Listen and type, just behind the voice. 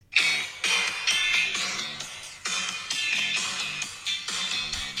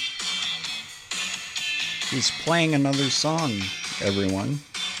He's playing another song, everyone.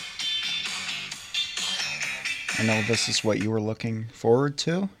 I know this is what you were looking forward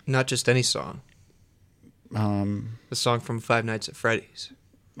to. Not just any song. The song from Five Nights at Freddy's.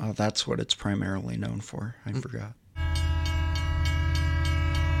 Oh, that's what it's primarily known for. I forgot.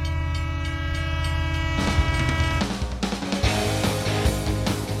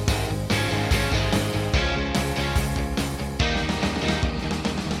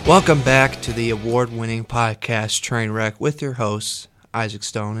 Welcome back to the award-winning podcast Trainwreck with your hosts, Isaac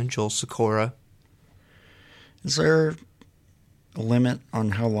Stone and Joel Sikora. Is there a limit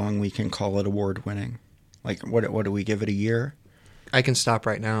on how long we can call it award-winning? Like, what do we give it, a year? I can stop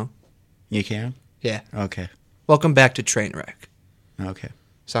right now. You can? Yeah. Okay. Welcome back to Trainwreck. Okay.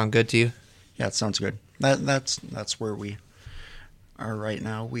 Sound good to you? Yeah, it sounds good. That's where we are right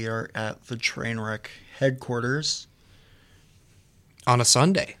now. We are at the Trainwreck headquarters. On a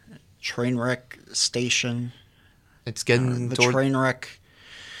Sunday. Trainwreck station. It's getting the Trainwreck.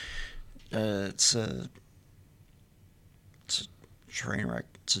 It's a Trainwreck.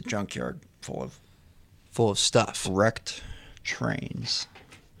 It's a junkyard full of stuff. Wrecked trains.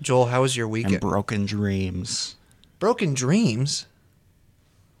 Joel, how was your weekend? And broken dreams. Broken dreams?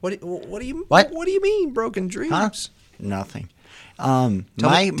 What do you mean broken dreams? Huh? Nothing. Tell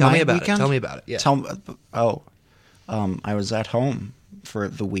me about it. Tell me about it. Yeah. I was at home for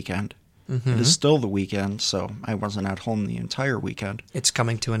the weekend. Mm-hmm. It is still the weekend, so I wasn't at home the entire weekend. It's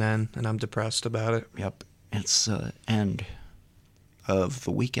coming to an end, and I'm depressed about it. Yep. It's the end of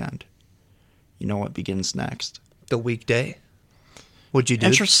the weekend. You know what begins next? The weekday. What'd you do?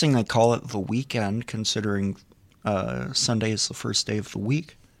 Interesting they call it the weekend, considering Sunday is the first day of the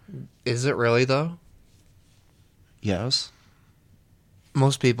week. Is it really, though? Yes.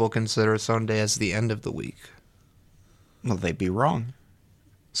 Most people consider Sunday as the end of the week. Well, they'd be wrong.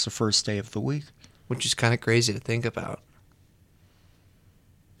 It's the first day of the week. Which is kind of crazy to think about.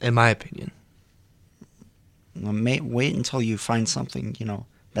 In my opinion. Well, wait until you find something,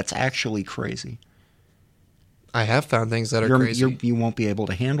 that's actually crazy. I have found things that are crazy. You won't be able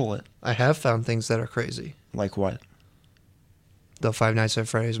to handle it. I have found things that are crazy. Like what? The Five Nights at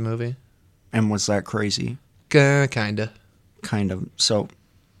Freddy's movie. And was that crazy? Kinda. Kind of. So,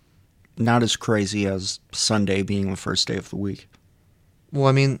 not as crazy as Sunday being the first day of the week. Well,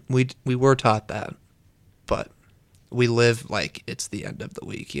 I mean, we were taught that, but we live like it's the end of the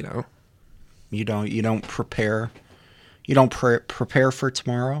week, You don't prepare. You don't prepare for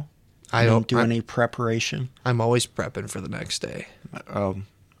tomorrow. I don't do any preparation. I'm always prepping for the next day.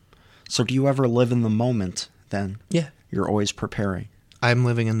 So do you ever live in the moment then? Yeah. You're always preparing. I'm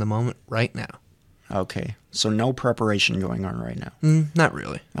living in the moment right now. Okay. So no preparation going on right now. Not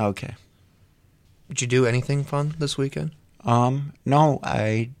really. Okay. Did you do anything fun this weekend? No,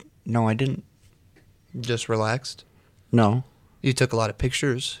 I didn't. Just relaxed? No. You took a lot of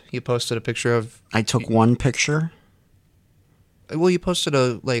pictures. You posted a picture of... I took one picture. Well, you posted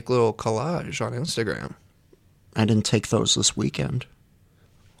a little collage on Instagram. I didn't take those this weekend.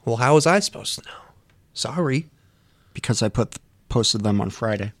 Well, how was I supposed to know? Sorry. Because I posted them on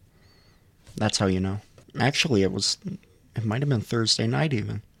Friday. That's how you know. Actually, it might have been Thursday night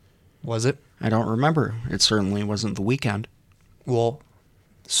even. Was it? I don't remember. It certainly wasn't the weekend. Well,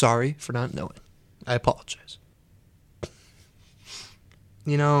 sorry for not knowing. I apologize.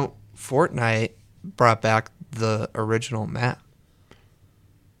 Fortnite brought back the original map.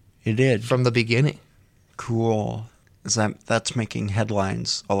 It did. From the beginning. Cool. That's making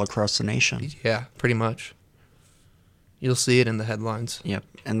headlines all across the nation. Yeah, pretty much. You'll see it in the headlines. Yep.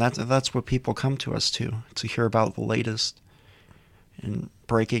 And that's what people come to us to hear about the latest and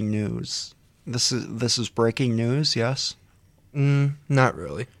breaking news. This is breaking news, yes? Not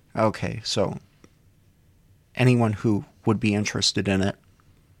really. Okay, so anyone who would be interested in it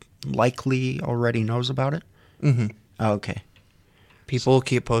likely already knows about it? Mm-hmm. Okay. People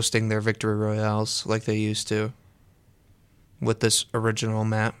keep posting their victory royales like they used to with this original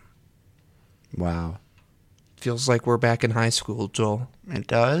map. Wow. Feels like we're back in high school, Joel. It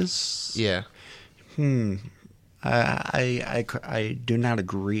does? Yeah. I do not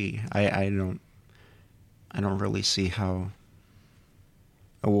agree. I don't really see how.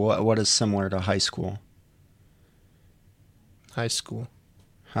 What is similar to high school? High school.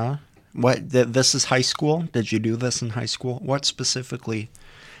 Huh? What? This is high school? Did you do this in high school? What specifically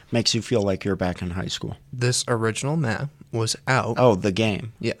makes you feel like you're back in high school? This original map was out. Oh, the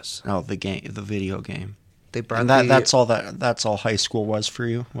game. Yes. Oh, the game, the video game. They brought and that's all high school was for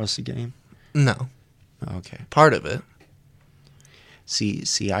you, was the game? No. Okay. Part of it.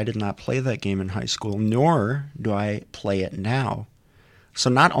 See, I did not play that game in high school, nor do I play it now. So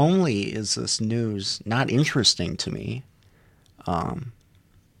not only is this news not interesting to me,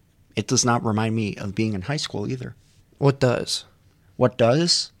 it does not remind me of being in high school either. What does? What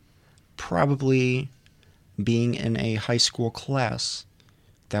does? Probably being in a high school class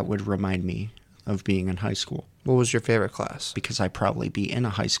that would remind me of being in high school. What was your favorite class? Because I'd probably be in a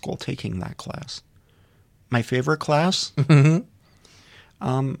high school taking that class. My favorite class?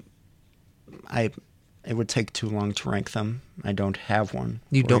 It would take too long to rank them. I don't have one.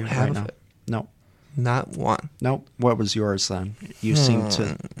 You don't have it? No. Not one? Nope. What was yours then? You seem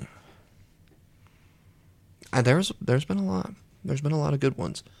to... There's been a lot. There's been a lot of good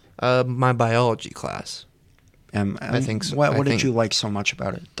ones. My biology class. I think so. What did you like so much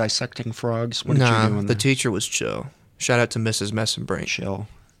about it? Dissecting frogs? What did you do in the there? teacher was chill. Shout out to Mrs. Messenbrain. Chill.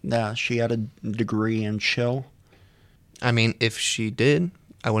 Yeah, she had a degree in chill. I mean, if she did,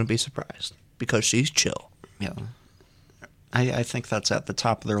 I wouldn't be surprised. Because she's chill. Yeah. I think that's at the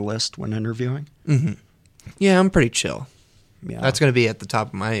top of their list when interviewing. Mm-hmm. Yeah, I'm pretty chill. Yeah. That's going to be at the top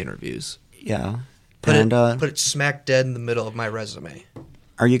of my interviews. Yeah. Put it smack dead in the middle of my resume.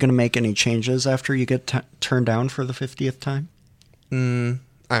 Are you going to make any changes after you get turned down for the 50th time?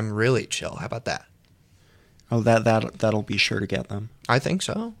 I'm really chill. How about that? Oh, that'll be sure to get them. I think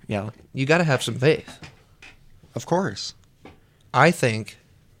so. Yeah. You got to have some faith. Of course. I think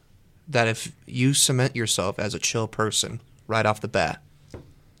that if you cement yourself as a chill person right off the bat,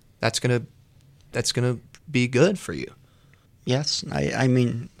 that's gonna be good for you. Yes. I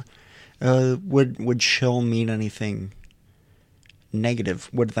mean, would chill mean anything negative?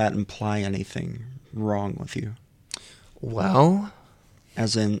 Would that imply anything wrong with you? Well,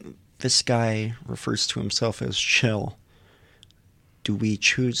 as in, this guy refers to himself as chill. Do we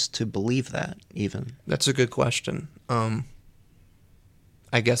choose to believe that, even? That's a good question.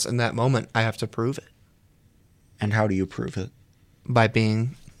 I guess in that moment, I have to prove it. And how do you prove it? By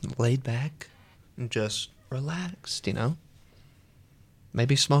being laid back and just relaxed, you know?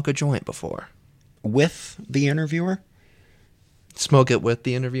 Maybe smoke a joint before. With the interviewer? Smoke it with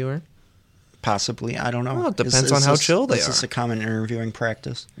the interviewer? Possibly. I don't know. Well, it depends on how chill they are. Is this a common interviewing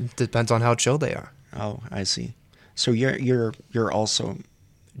practice? It depends on how chill they are. Oh, I see. So you're also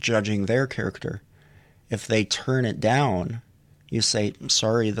judging their character. If they turn it down, you say,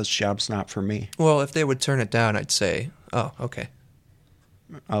 sorry, this job's not for me. Well, if they would turn it down, I'd say, oh, okay.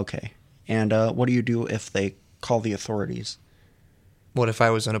 Okay. And what do you do if they call the authorities? What if I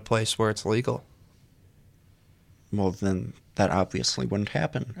was in a place where it's legal? Well, then that obviously wouldn't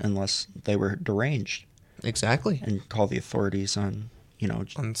happen unless they were deranged. Exactly. And call the authorities on,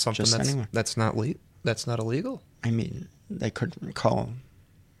 on something just anyone. That's not illegal. I mean, they could call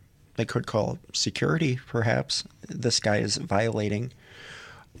security, perhaps. This guy is violating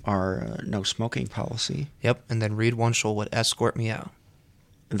our no smoking policy. Yep, and then Reed Wunschel would escort me out.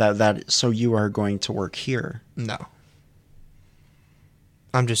 So you are going to work here? No.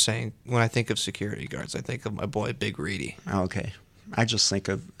 I'm just saying, when I think of security guards, I think of my boy Big Reedy. Okay. I just think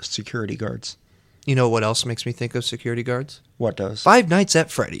of security guards. You know what else makes me think of security guards? What does? Five Nights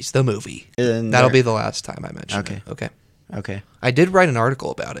at Freddy's, the movie. That'll be the last time I mention it. Okay. I did write an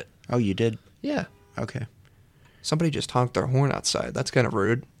article about it. Oh, you did? Yeah. Okay. Somebody just honked their horn outside. That's kind of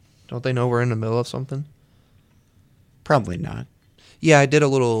rude. Don't they know we're in the middle of something? Probably not. Yeah, I did a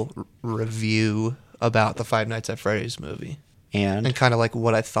little review about the Five Nights at Freddy's movie. And kind of like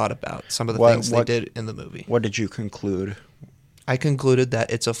what I thought about some of the things they did in the movie. What did you conclude? I concluded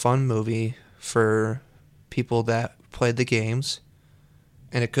that it's a fun movie for people that played the games,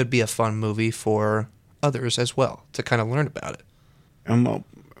 and it could be a fun movie for others as well to kind of learn about it.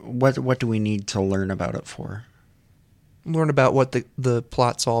 What do we need to learn about it for? Learn about what the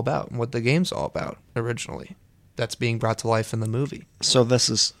plot's all about and what the game's all about originally. That's being brought to life in the movie. So this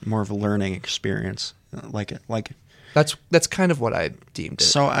is more of a learning experience, like. That's kind of what I deemed it.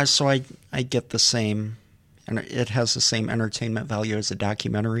 So I get the same, and it has the same entertainment value as a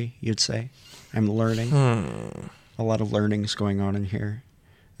documentary, you'd say. I'm learning. A lot of learning's going on in here.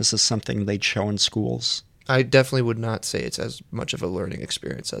 This is something they'd show in schools. I definitely would not say it's as much of a learning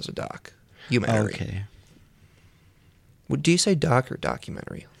experience as a documentary. Okay. Do you say doc or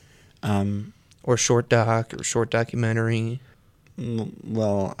documentary? Or short doc or short documentary?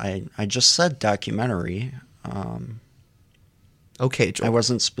 Well, I just said documentary. Okay, Joel. I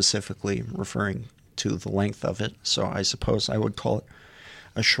wasn't specifically referring to the length of it, so I suppose I would call it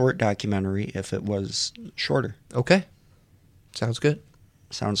a short documentary if it was shorter. Okay. Sounds good.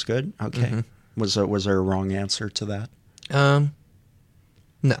 Sounds good? Okay. Mm-hmm. Was there a wrong answer to that?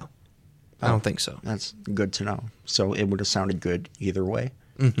 No. I don't think so. That's good to know. So it would have sounded good either way,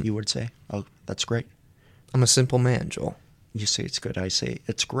 you would say. Oh, that's great. I'm a simple man, Joel. You say it's good. I say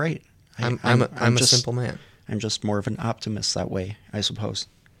it's great. I'm a simple man. I'm just more of an optimist that way, I suppose.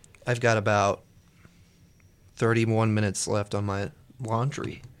 I've got about 31 minutes left on my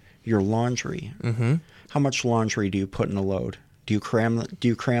laundry. Your laundry. Mm-hmm. How much laundry do you put in a load? Do you cram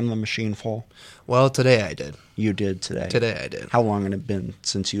the machine full? Well, today I did. You did today. Today I did. How long had it been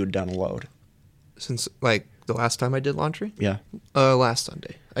since you had done a load? Since like the last time I did laundry? Yeah. Last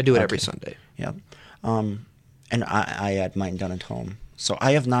Sunday. I do it every Okay. Sunday. Yeah. And I had mine done at home. So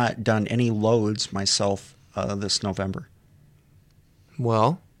I have not done any loads myself this November.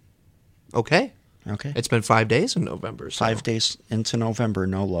 Well, okay. Okay. It's been 5 days in November. So 5 days into November,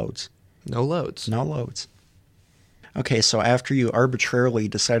 no loads. no loads. No loads. Okay, so after you arbitrarily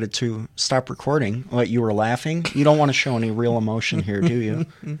decided to stop recording, you were laughing? You don't want to show any real emotion here, do you?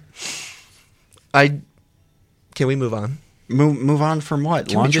 Can we move on? Move on from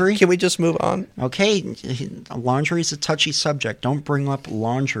what? Laundry? Can we just move on? Okay, laundry is a touchy subject. Don't bring up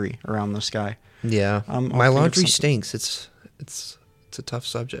laundry around this guy. Yeah. My laundry stinks. It's a tough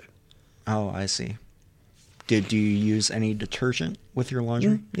subject. Oh, I see. Do you use any detergent with your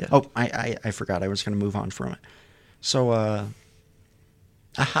laundry? Yeah. Oh, I forgot. I was going to move on from it. So,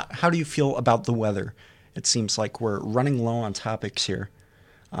 how do you feel about the weather? It seems like we're running low on topics here.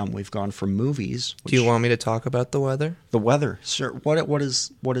 We've gone from movies. Do you want me to talk about the weather? The weather, sir? What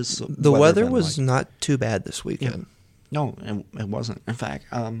is the weather been was like? not too bad this weekend. Yeah. No, it wasn't. In fact,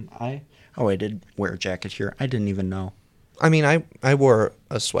 I did wear a jacket here. I didn't even know. I mean, I wore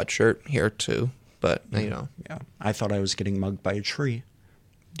a sweatshirt here too, but you know. Yeah, I thought I was getting mugged by a tree.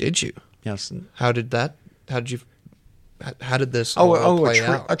 Did you? Yes. And, How did this all play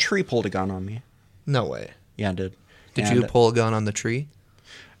out? A tree pulled a gun on me. No way. Yeah, it did. Did And, you pull a gun on the tree?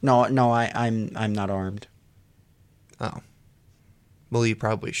 No, I'm not armed. Oh. Well, you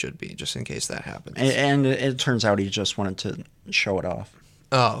probably should be, just in case that happens. And it turns out he just wanted to show it off.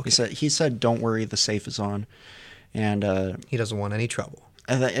 Oh, okay. He said, "Don't worry, the safe is on," and He doesn't want any trouble.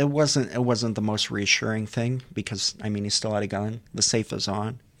 it wasn't the most reassuring thing because I mean he still had a gun. The safe is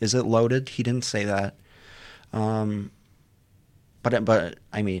on. Is it loaded? He didn't say that. But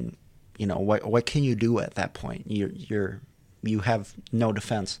I mean, you know what can you do at that point? You have no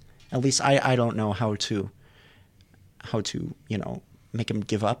defense. At least I don't know how to make him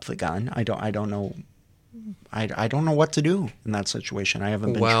give up the gun. I don't know. I don't know what to do in that situation. I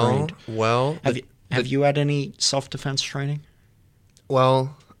haven't been trained. Well, Have you had any self-defense training?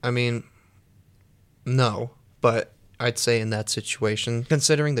 Well, I mean, no, but I'd say in that situation,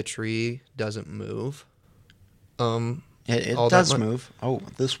 considering the tree doesn't move, It does move. Oh,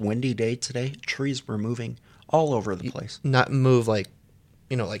 this windy day today, trees were moving all over the place. Not move like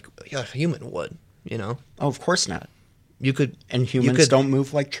a human would, you know? Oh, of course not. And humans you could, don't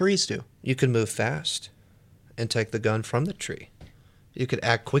move like trees do. You could move fast and take the gun from the tree. You could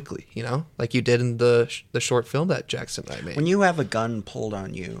act quickly, you know, like you did in the short film that Jackson and I made. When you have a gun pulled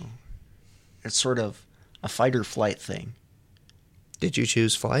on you, it's sort of a fight or flight thing. Did you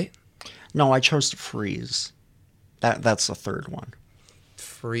choose flight? No, I chose to freeze. That's the third one.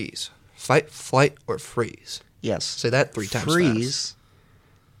 Freeze. Fight, flight, or freeze? Yes. Say that 3 times freeze fast.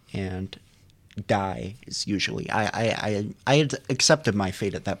 And die is usually. I had accepted my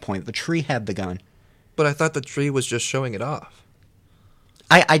fate at that point. The tree had the gun. But I thought the tree was just showing it off.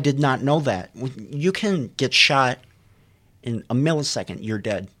 I did not know that. You can get shot in a millisecond. You're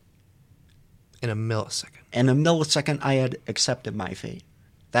dead. In a millisecond. In a millisecond, I had accepted my fate.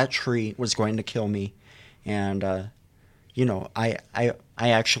 That tree was going to kill me. And, I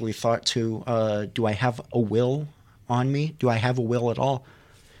actually thought to, do I have a will on me? Do I have a will at all?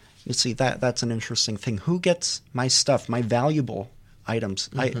 You see, that's an interesting thing. Who gets my stuff, my valuable items?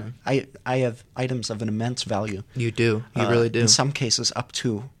 Mm-hmm. I have items of an immense value. You do. You really do. In some cases, up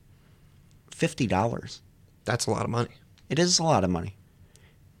to $50. That's a lot of money. It is a lot of money.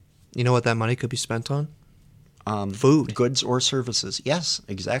 You know what that money could be spent on? Food. Goods or services. Yes,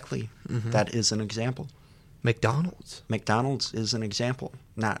 exactly. Mm-hmm. That is an example. McDonald's is an example.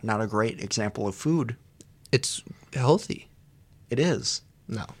 Not a great example of food. It's healthy. It is.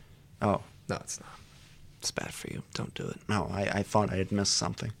 No. Oh. No, it's not. It's bad for you. Don't do it. No, I thought I had missed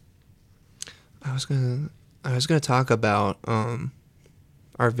something. I was gonna talk about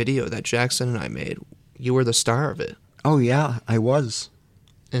our video that Jackson and I made. You were the star of it. Oh yeah, I was.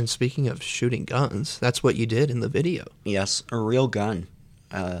 And speaking of shooting guns, that's what you did in the video. Yes, a real gun,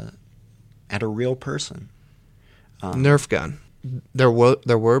 at a real person. Nerf gun. There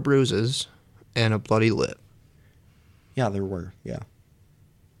were bruises and a bloody lip. Yeah, there were. Yeah.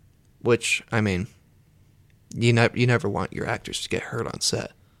 Which, I mean, you never want your actors to get hurt on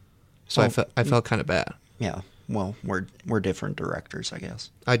set. So I felt kind of bad. Yeah. Well, we're different directors, I guess.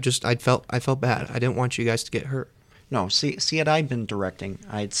 I felt bad. I didn't want you guys to get hurt. No, see, had I been directing,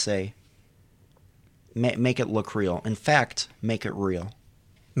 I'd say make it look real. In fact, make it real.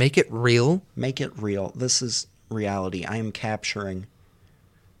 Make it real? Make it real. This is reality. I am capturing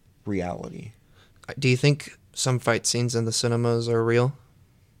reality. Do you think some fight scenes in the cinemas are real?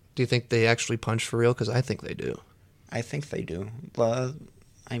 Do you think they actually punch for real? Because I think they do. I think they do.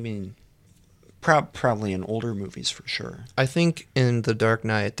 I mean, probably in older movies for sure. I think in The Dark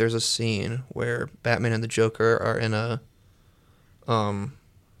Knight, there's a scene where Batman and the Joker are in a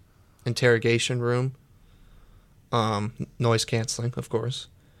interrogation room. Noise canceling, of course.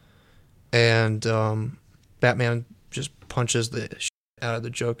 And Batman just punches the shit out of the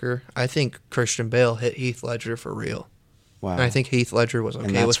Joker. I think Christian Bale hit Heath Ledger for real. Wow. And I think Heath Ledger was okay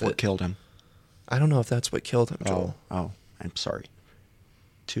with it. And that's what killed him. I don't know if that's what killed him, Joel. Oh, I'm sorry.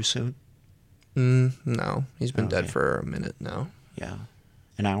 Too soon? No. He's been dead Okay. for a minute now. Yeah.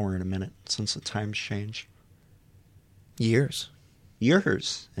 An hour and a minute since the times changed. Years.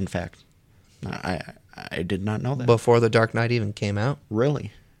 Years, in fact. I did not know that. Before The Dark Knight even came out.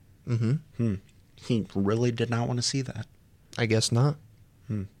 Really? Mm-hmm. He really did not want to see that. I guess not.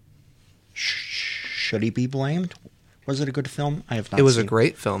 Should he be blamed? Was it a good film? I have not It was seen a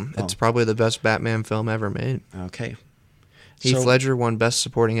great film. Oh. It's probably the best Batman film ever made. Okay. Heath Ledger won Best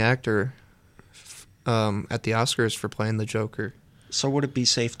Supporting Actor at the Oscars for playing the Joker. So would it be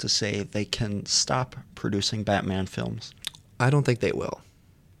safe to say they can stop producing Batman films? I don't think they will.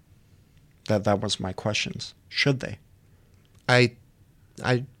 That was my questions. Should they? I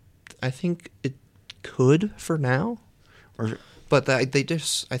think it could for now. Or But I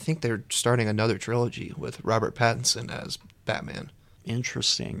think they're starting another trilogy with Robert Pattinson as Batman.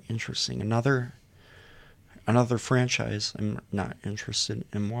 interesting. Another franchise I'm not interested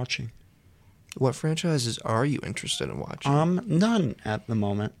in watching. What franchises are you interested in watching? None at the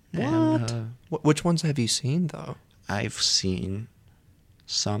moment. What? And, Which ones have you seen, though? I've seen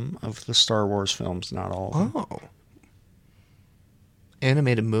some of the Star Wars films, not all of them. Oh.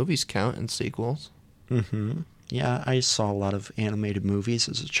 Animated movies count in sequels. Mm-hmm. Yeah, I saw a lot of animated movies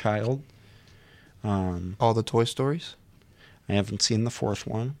as a child. All the Toy Stories? I haven't seen the fourth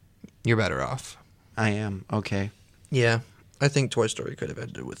one. You're better off. I am. Okay. Yeah. I think Toy Story could have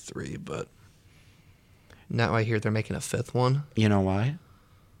ended with 3, but now I hear they're making a 5th one. You know why?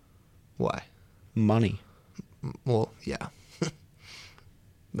 Why? Money. Well, yeah.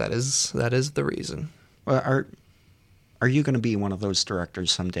 That is the reason. Well, are you going to be one of those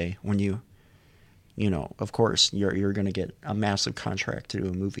directors someday when you know, of course, you're going to get a massive contract to do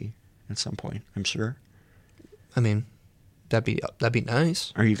a movie at some point, I'm sure. I mean, that'd be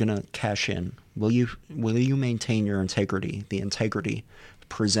nice. Are you going to cash in? Will you maintain your integrity, the integrity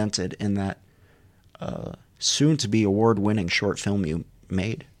presented in that soon to be award-winning short film you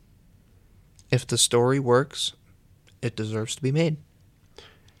made? If the story works, it deserves to be made.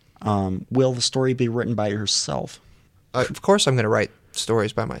 Will the story be written by yourself? Of course, I'm going to write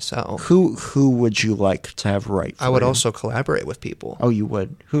stories by myself. Who would you like to have write for I would you? also collaborate with people. Oh, you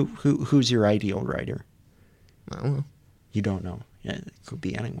would. Who's your ideal writer? I don't know. You don't know. Yeah, it could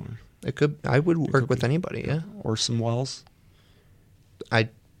be anyone. I would work with anybody. Yeah. Orson Welles. I'd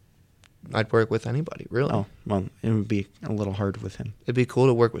work with anybody, really. Oh, well, it would be a little hard with him. It'd be cool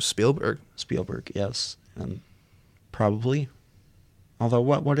to work with Spielberg. Spielberg, yes, and probably. Although,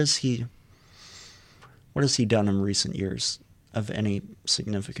 what has he done in recent years of any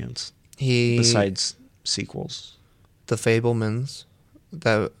significance besides sequels? The Fabelmans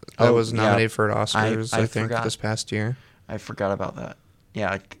that was nominated for Oscars. I think forgot. this past year. I forgot about that.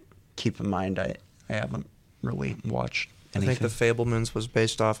 Yeah, keep in mind I haven't really watched anything. I think The Fabelmans was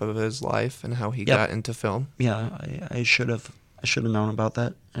based off of his life and how he got into film. Yeah, I should have known about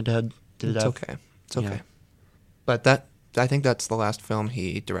that. It's okay. It's okay. Yeah. But I think that's the last film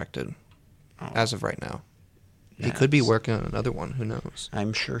he directed as of right now. Yeah, He could be working on another one. Who knows?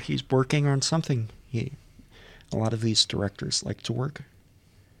 I'm sure he's working on something. A lot of these directors like to work.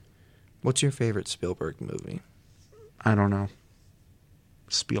 What's your favorite Spielberg movie? I don't know.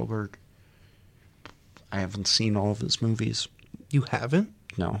 Spielberg. I haven't seen all of his movies. You haven't?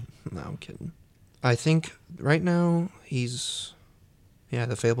 No. No, I'm kidding. I think right now The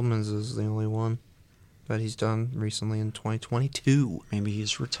Fabelmans is the only one that he's done recently in 2022. Maybe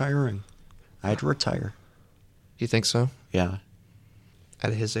he's retiring. I'd retire. You think so? Yeah.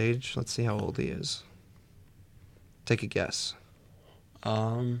 At his age? Let's see how old he is. Take a guess.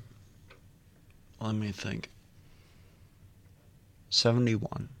 Let me think.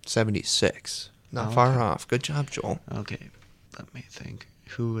 71. 76. Not Oh, far okay. off. Good job, Joel. Okay, let me think.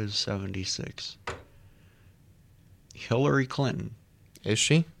 Who is 76? Hillary Clinton. Is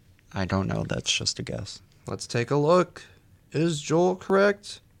she? I don't know. That's just a guess. Let's take a look. Is Joel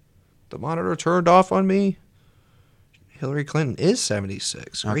correct? The monitor turned off on me. Hillary Clinton is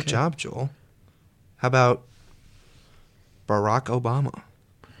 76. Great Okay. job, Joel. How about Barack Obama?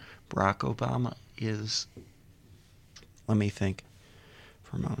 Barack Obama is... Let me think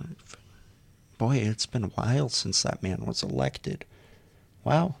for a moment. Boy, it's been a while since that man was elected.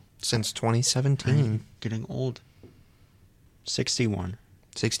 Wow. Since 2017. I'm getting old. 61.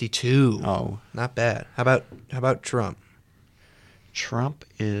 62. Oh. Not bad. How about Trump? Trump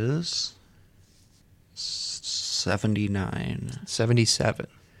is 79. 77.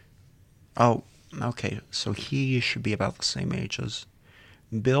 Oh, okay. So he should be about the same age as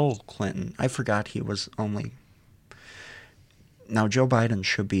Bill Clinton. I forgot he was only... Now, Joe Biden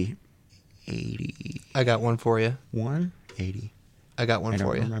should be 81? I got one for you. 80. I got one I for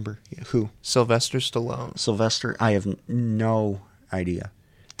don't you. remember. Who? Sylvester Stallone. Sylvester? I have no idea.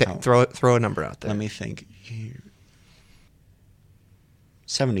 Oh, Throw a number out there. let me think.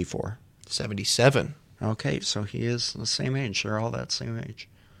 74. 77. Okay, so he is the same age. They're all that same age.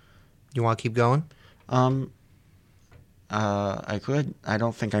 You want to keep going? I could. I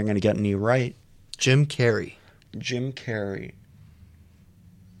don't think I'm going to get any right. Jim Carrey. Jim Carrey.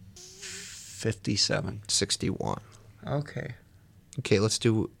 57. 61. Okay. Okay, let's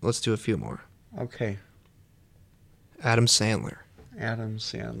do a few more. Okay. Adam Sandler. Adam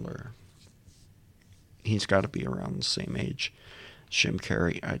Sandler. He's got to be around the same age. Jim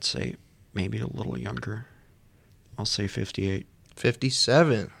Carrey, I'd say maybe a little younger. I'll say 58.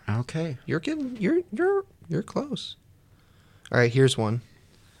 57. Okay. You're close. All right, here's one.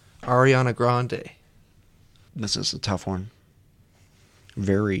 Ariana Grande. This is a tough one.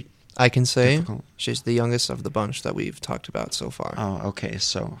 Very I can say difficult. she's the youngest of the bunch that we've talked about so far. Oh, okay.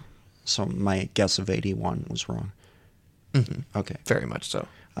 So my guess of 81 was wrong. Mm-hmm. Okay. Very much so.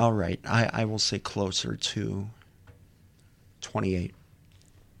 All right. I will say closer to 28.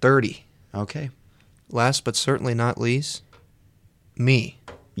 30. Okay. Last but certainly not least, me.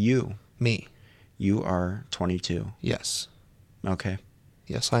 You Me. are 22. Yes. Okay.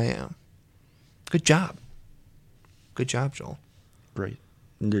 Yes, I am. Good job. Good job, Joel. Great.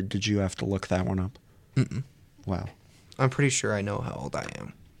 Did you have to look that one up? Mm-mm. Wow. I'm pretty sure I know how old I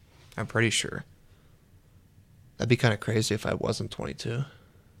am. I'm pretty sure. That'd be kind of crazy if I wasn't 22.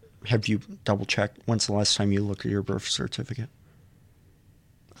 Have you double-checked? When's the last time you looked at your birth certificate?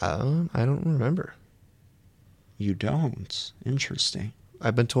 I don't remember. You don't? Interesting.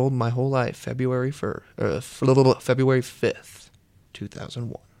 I've been told my whole life, February 5th,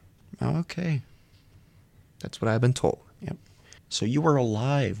 2001. Okay. That's what I've been told. Yep. So you were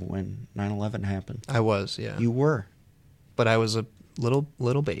alive when 9/11 happened. I was, yeah. You were. But I was a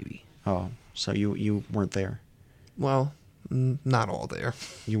little baby. Oh, so you weren't there. Well, not all there.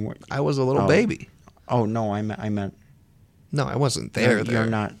 You weren't. I was a little baby. Oh no, I meant. No, I wasn't there. You're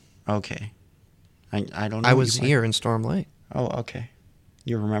not. Okay. I don't know. I was You might- here in Storm Lake. Oh, okay.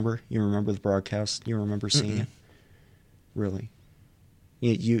 You remember? You remember the broadcast? You remember seeing it? Really?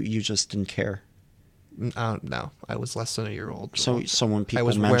 You just didn't care. No, I was less than a year old. So when people I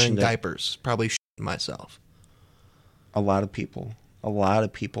was wearing mentioned it, diapers, probably shitting myself. a lot of people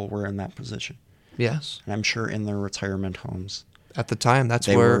were in that position. Yes, And I'm sure in their retirement homes, at the time, that's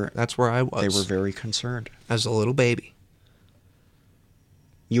They where were- I was. they were very concerned. as a little baby.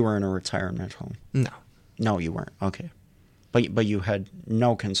 You were in a retirement home. No, No, you weren't. Okay. But you had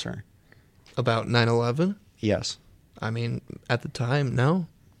no concern. about 9/11. Yes. I mean, at the time, no.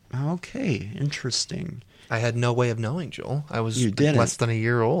 Okay. Interesting. I had no way of knowing, Joel. I was You didn't. less than a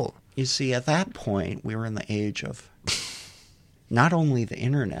year old. You see, at that point, we were in the age of not only the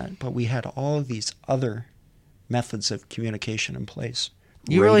internet, but we had all of these other methods of communication in place.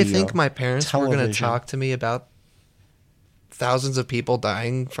 You really Radio, think my parents were going to television. talk to me about thousands of people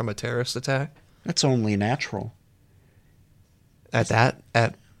dying from a terrorist attack? That's only natural. At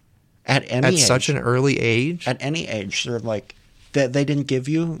Any age. such an early age? At any age, they're like, they didn't give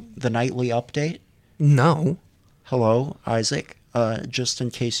you the nightly update? No. Hello, Isaac. Just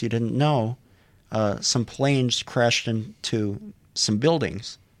in case you didn't know, some planes crashed into some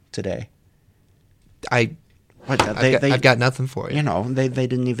buildings today. I've got nothing for you. You know, they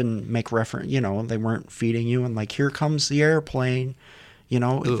didn't even make reference. You know, they weren't feeding you and like, here comes the airplane. You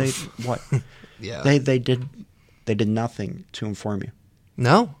know, Oof. what? Yeah. They did nothing to inform you.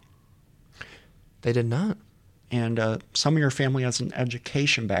 No. They did not. And some of your family has an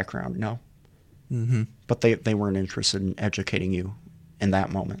education background, no? Mm-hmm. But they weren't interested in educating you in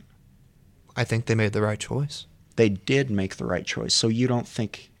that moment. I think they made the right choice. They did make the right choice. So you don't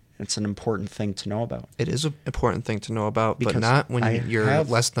think It's an important thing to know about. It is an important thing to know about, Because but not when you're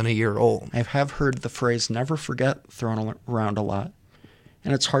less than a year old. I have heard the phrase never forget thrown around a lot.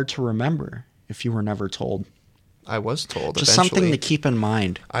 And it's hard to remember if you were never told. I was told Just eventually. something to keep in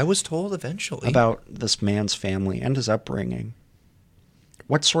mind. I was told eventually. About this man's family and his upbringing.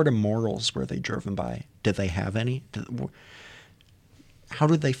 What sort of morals were they driven by? Did they have any? How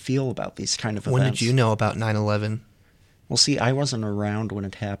did they feel about these kind of events? When did you know about 9/11? Well, see, I wasn't around when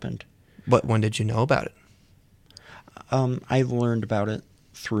it happened. But when did you know about it? I learned about it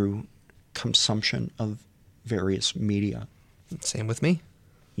through consumption of various media. Same with me.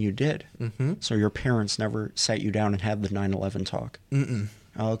 You did? Mm-hmm. So your parents never sat you down and had the 9/11 talk? Mm-mm.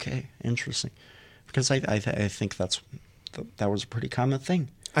 Okay, interesting. Because I think that was a pretty common thing.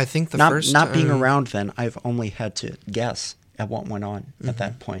 I think not being around then, I've only had to guess at what went on at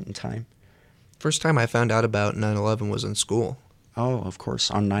that point in time. First time I found out about 9/11 was in school. Oh, of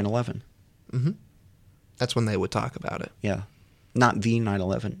course, on 9/11. Mm-hmm. That's when they would talk about it. Yeah, not the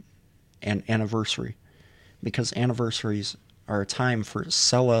 9/11 anniversary, because anniversaries are a time for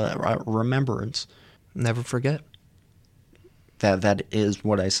remembrance. Never forget. That is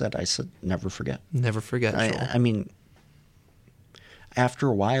what I said. I said never forget. Never forget. I mean, after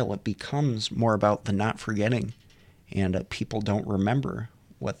a while, it becomes more about the not forgetting, and people don't remember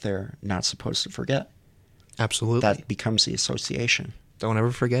what they're not supposed to forget. Absolutely. That becomes the association. Don't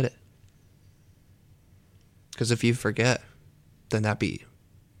ever forget it. Because if you forget, then that'd be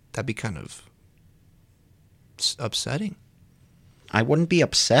kind of upsetting. I wouldn't be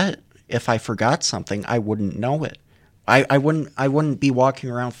upset if I forgot something. I wouldn't know it. I wouldn't be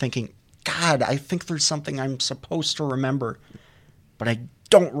walking around thinking, God, I think there's something I'm supposed to remember, but I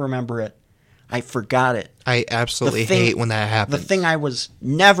don't remember it. I forgot it. I absolutely hate when that happens. The thing I was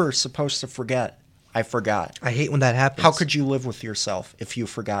never supposed to forget, I forgot. I hate when that happens. How could you live with yourself if you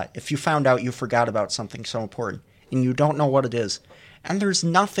forgot? If you found out you forgot about something so important and you don't know what it is, and there's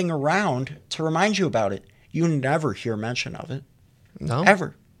nothing around to remind you about it, you never hear mention of it. No.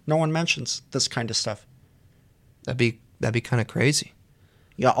 Ever. No one mentions this kind of stuff. That'd be kind of crazy.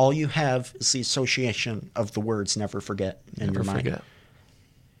 Yeah, all you have is the association of the words never forget in your mind. Forget.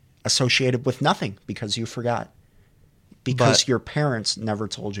 Associated with nothing because you forgot. Because your parents never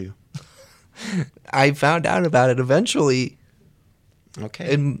told you. I found out about it eventually.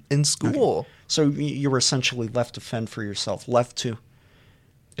 Okay. In school. Okay. So you were essentially left to fend for yourself, left to...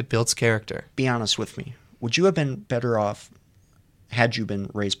 It builds character. Be honest with me. Would you have been better off had you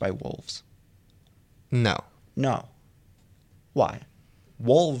been raised by wolves? No. No. Why?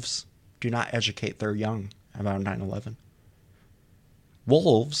 Wolves do not educate their young about 9/11.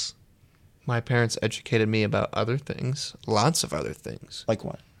 Wolves... My parents educated me about other things. Lots of other things. Like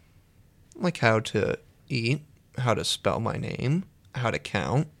what? Like how to eat, how to spell my name, how to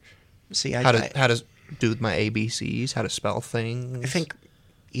count. See, how to do my ABCs, how to spell things. I think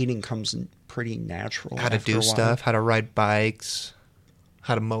eating comes pretty natural. How to do stuff, how to ride bikes,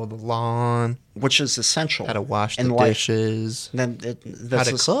 how to mow the lawn. Which is essential. How to wash the dishes. Then how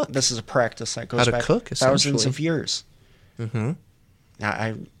to cook. This is a practice that goes back thousands of years. Mm-hmm.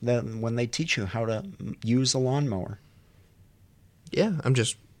 Then when they teach you how to use a lawnmower. Yeah, I'm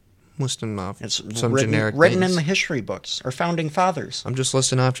just listing off some written generic things. in the history books, our founding fathers. I'm just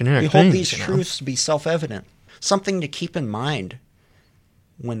listing off generic things. We hold these truths to be self-evident. Something to keep in mind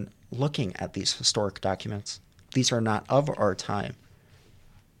when looking at these historic documents. These are not of our time.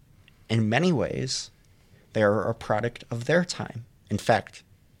 In many ways, they are a product of their time. In fact,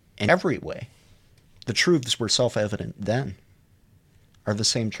 in every way, the truths were self-evident then are the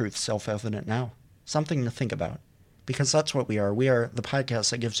same truths self-evident now. Something to think about. Because that's what we are. We are the podcast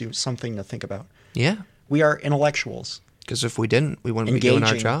that gives you something to think about. Yeah. We are intellectuals. Because if we didn't, we wouldn't be doing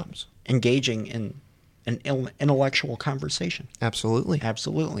our jobs. Engaging in an intellectual conversation. Absolutely.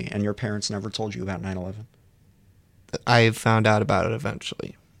 Absolutely. And your parents never told you about 9/11? I found out about it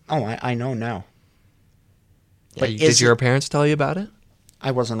eventually. Oh, I know now. But did your parents tell you about it? I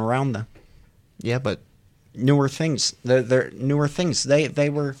wasn't around then. Yeah, but... Newer things. They're newer things. They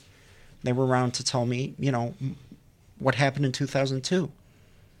were around to tell me, what happened in 2002.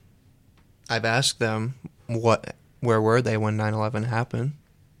 I've asked them where were they when 9/11 happened?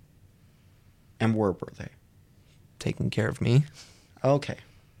 And where were they? Taking care of me. Okay.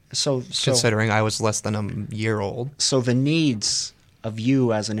 So considering I was less than a year old. So the needs of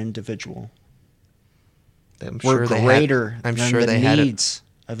you as an individual were greater than the needs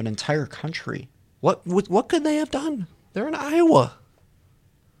of an entire country. What could they have done? They're in Iowa.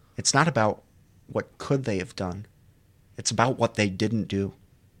 It's not about what could they have done. It's about what they didn't do.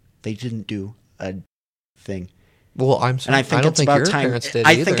 They didn't do a thing. Well, And I think don't it's think about your time. parents did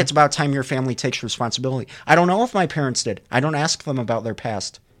I either. think it's about time your family takes responsibility. I don't know if my parents did. I don't ask them about their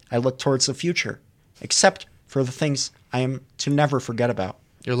past. I look towards the future, except for the things I am to never forget about.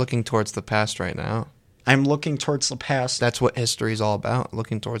 You're looking towards the past right now. I'm looking towards the past That's what history is all about,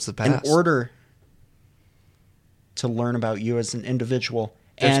 looking towards the in past. order to learn about you as an individual.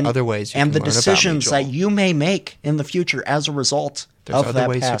 There's and, other ways you and can the learn about me, decisions that Joel. you may make in the future as a result There's of other that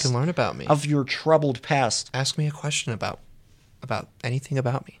ways past, you can learn about me. of your troubled past. Ask me a question about anything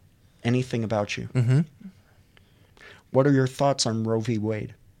about me. Anything about you. Mm-hmm. What are your thoughts on Roe v.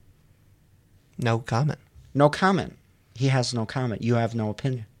 Wade? No comment. No comment. He has no comment. You have no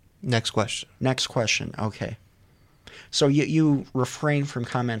opinion. Next question. Next question. Okay. So you refrain from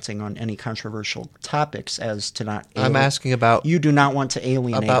commenting on any controversial topics as to not... I'm asking about You do not want to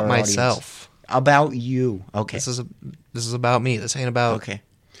alienate about our myself. audience. About you. Okay. This is about me. This ain't about Okay.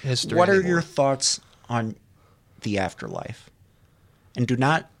 history. What are anymore. your thoughts on the afterlife? And do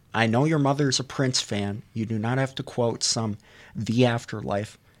not... I know your mother's a Prince fan. You do not have to quote some The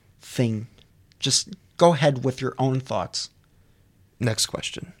Afterlife thing. Just go ahead with your own thoughts. Next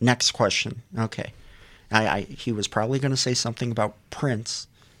question. Next question. Okay. He was probably going to say something about Prince.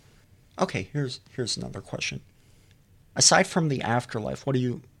 Okay, here's another question. Aside from the afterlife, what do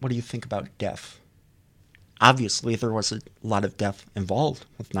you think about death? Obviously, there was a lot of death involved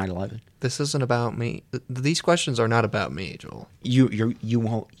with 9/11. This isn't about me. These questions are not about me, Joel. You're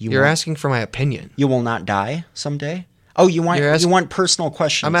You're asking for my opinion. You will not die someday. Oh, you want personal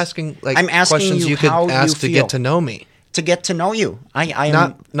questions. I'm asking I'm asking questions you how could ask you to feel. get to know me. To get to know you. I am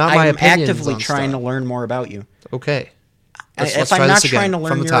Not my I'm opinions actively on trying stuff. to learn more about you. Okay. Let's If try I'm not this again. trying to From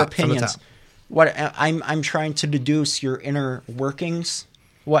learn the your top, from the opinions, top. what I'm trying to deduce your inner workings.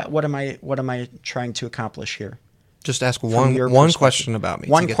 What am I trying to accomplish here? Just ask From one your one perspective. question about me.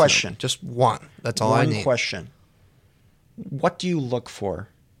 to One get to know me. question. Just one. That's all I One need. question. What do you look for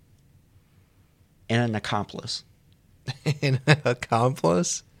in an accomplice? An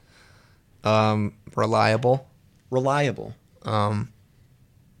accomplice? Reliable. Reliable,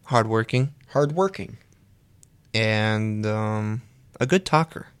 Hardworking. hardworking, And a good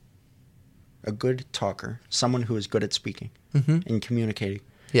talker. a good talker, someone who is good at speaking Mm-hmm. and communicating.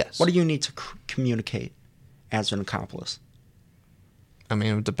 Yes. What do you need to communicate as an accomplice? I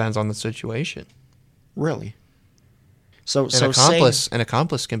mean, it depends on the situation. Really? So An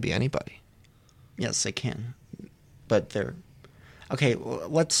accomplice can be anybody. Yes, they can, but they're okay.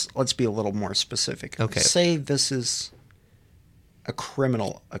 Let's be a little more specific. Okay. Say this is a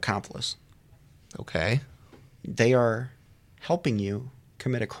criminal accomplice. Okay. They are helping you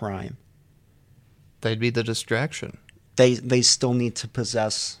commit a crime. They'd be the distraction. They still need to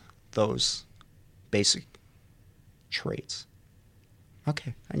possess those basic traits.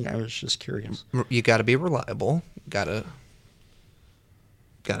 Okay, I was just curious. You got to be reliable. Got to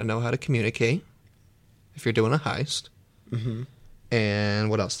know how to communicate if you're doing a heist. Mm-hmm. And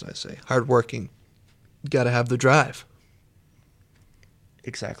what else did I say? Hardworking. Got to have the drive.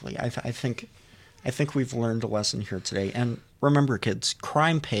 Exactly. I think we've learned a lesson here today. And remember, kids,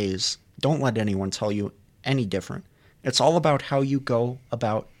 crime pays. Don't let anyone tell you any different. It's all about how you go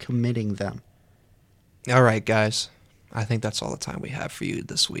about committing them. All right, guys. I think that's all the time we have for you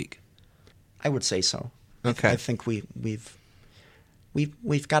this week. I would say so. Okay. I think we've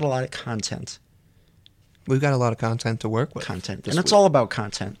got a lot of content. We've got a lot of content to work with. And this it's week. all about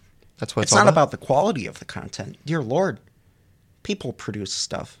content. That's what It's not about the quality of the content. Dear Lord, people produce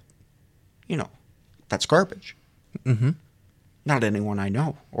stuff. That's garbage. Mm-hmm. Not anyone I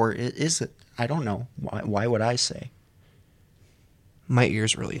know. Or is it? I don't know. Why would I say? My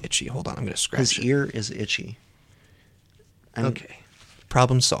ear's really itchy. Hold on, I'm going to scratch His it. ear is itchy. Okay.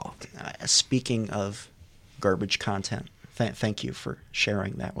 Problem solved. Speaking of garbage content, thank you for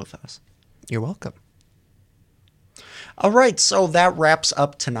sharing that with us. You're welcome. All right, so that wraps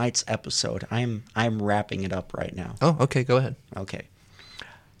up tonight's episode. I'm wrapping it up right now. Oh, okay, go ahead.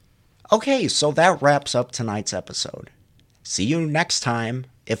 Okay, so that wraps up tonight's episode. See you next time,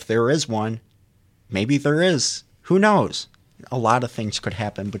 if there is one. Maybe there is. Who knows? A lot of things could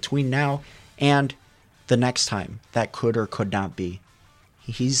happen between now and the next time. That could or could not be.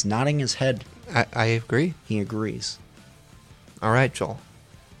 He's nodding his head. I agree. He agrees. All right, Joel.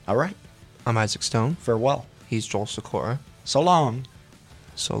 All right. I'm Isaac Stone. Farewell. He's Joel Sikora. So long.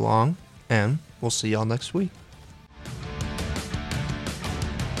 So long, and we'll see y'all next week.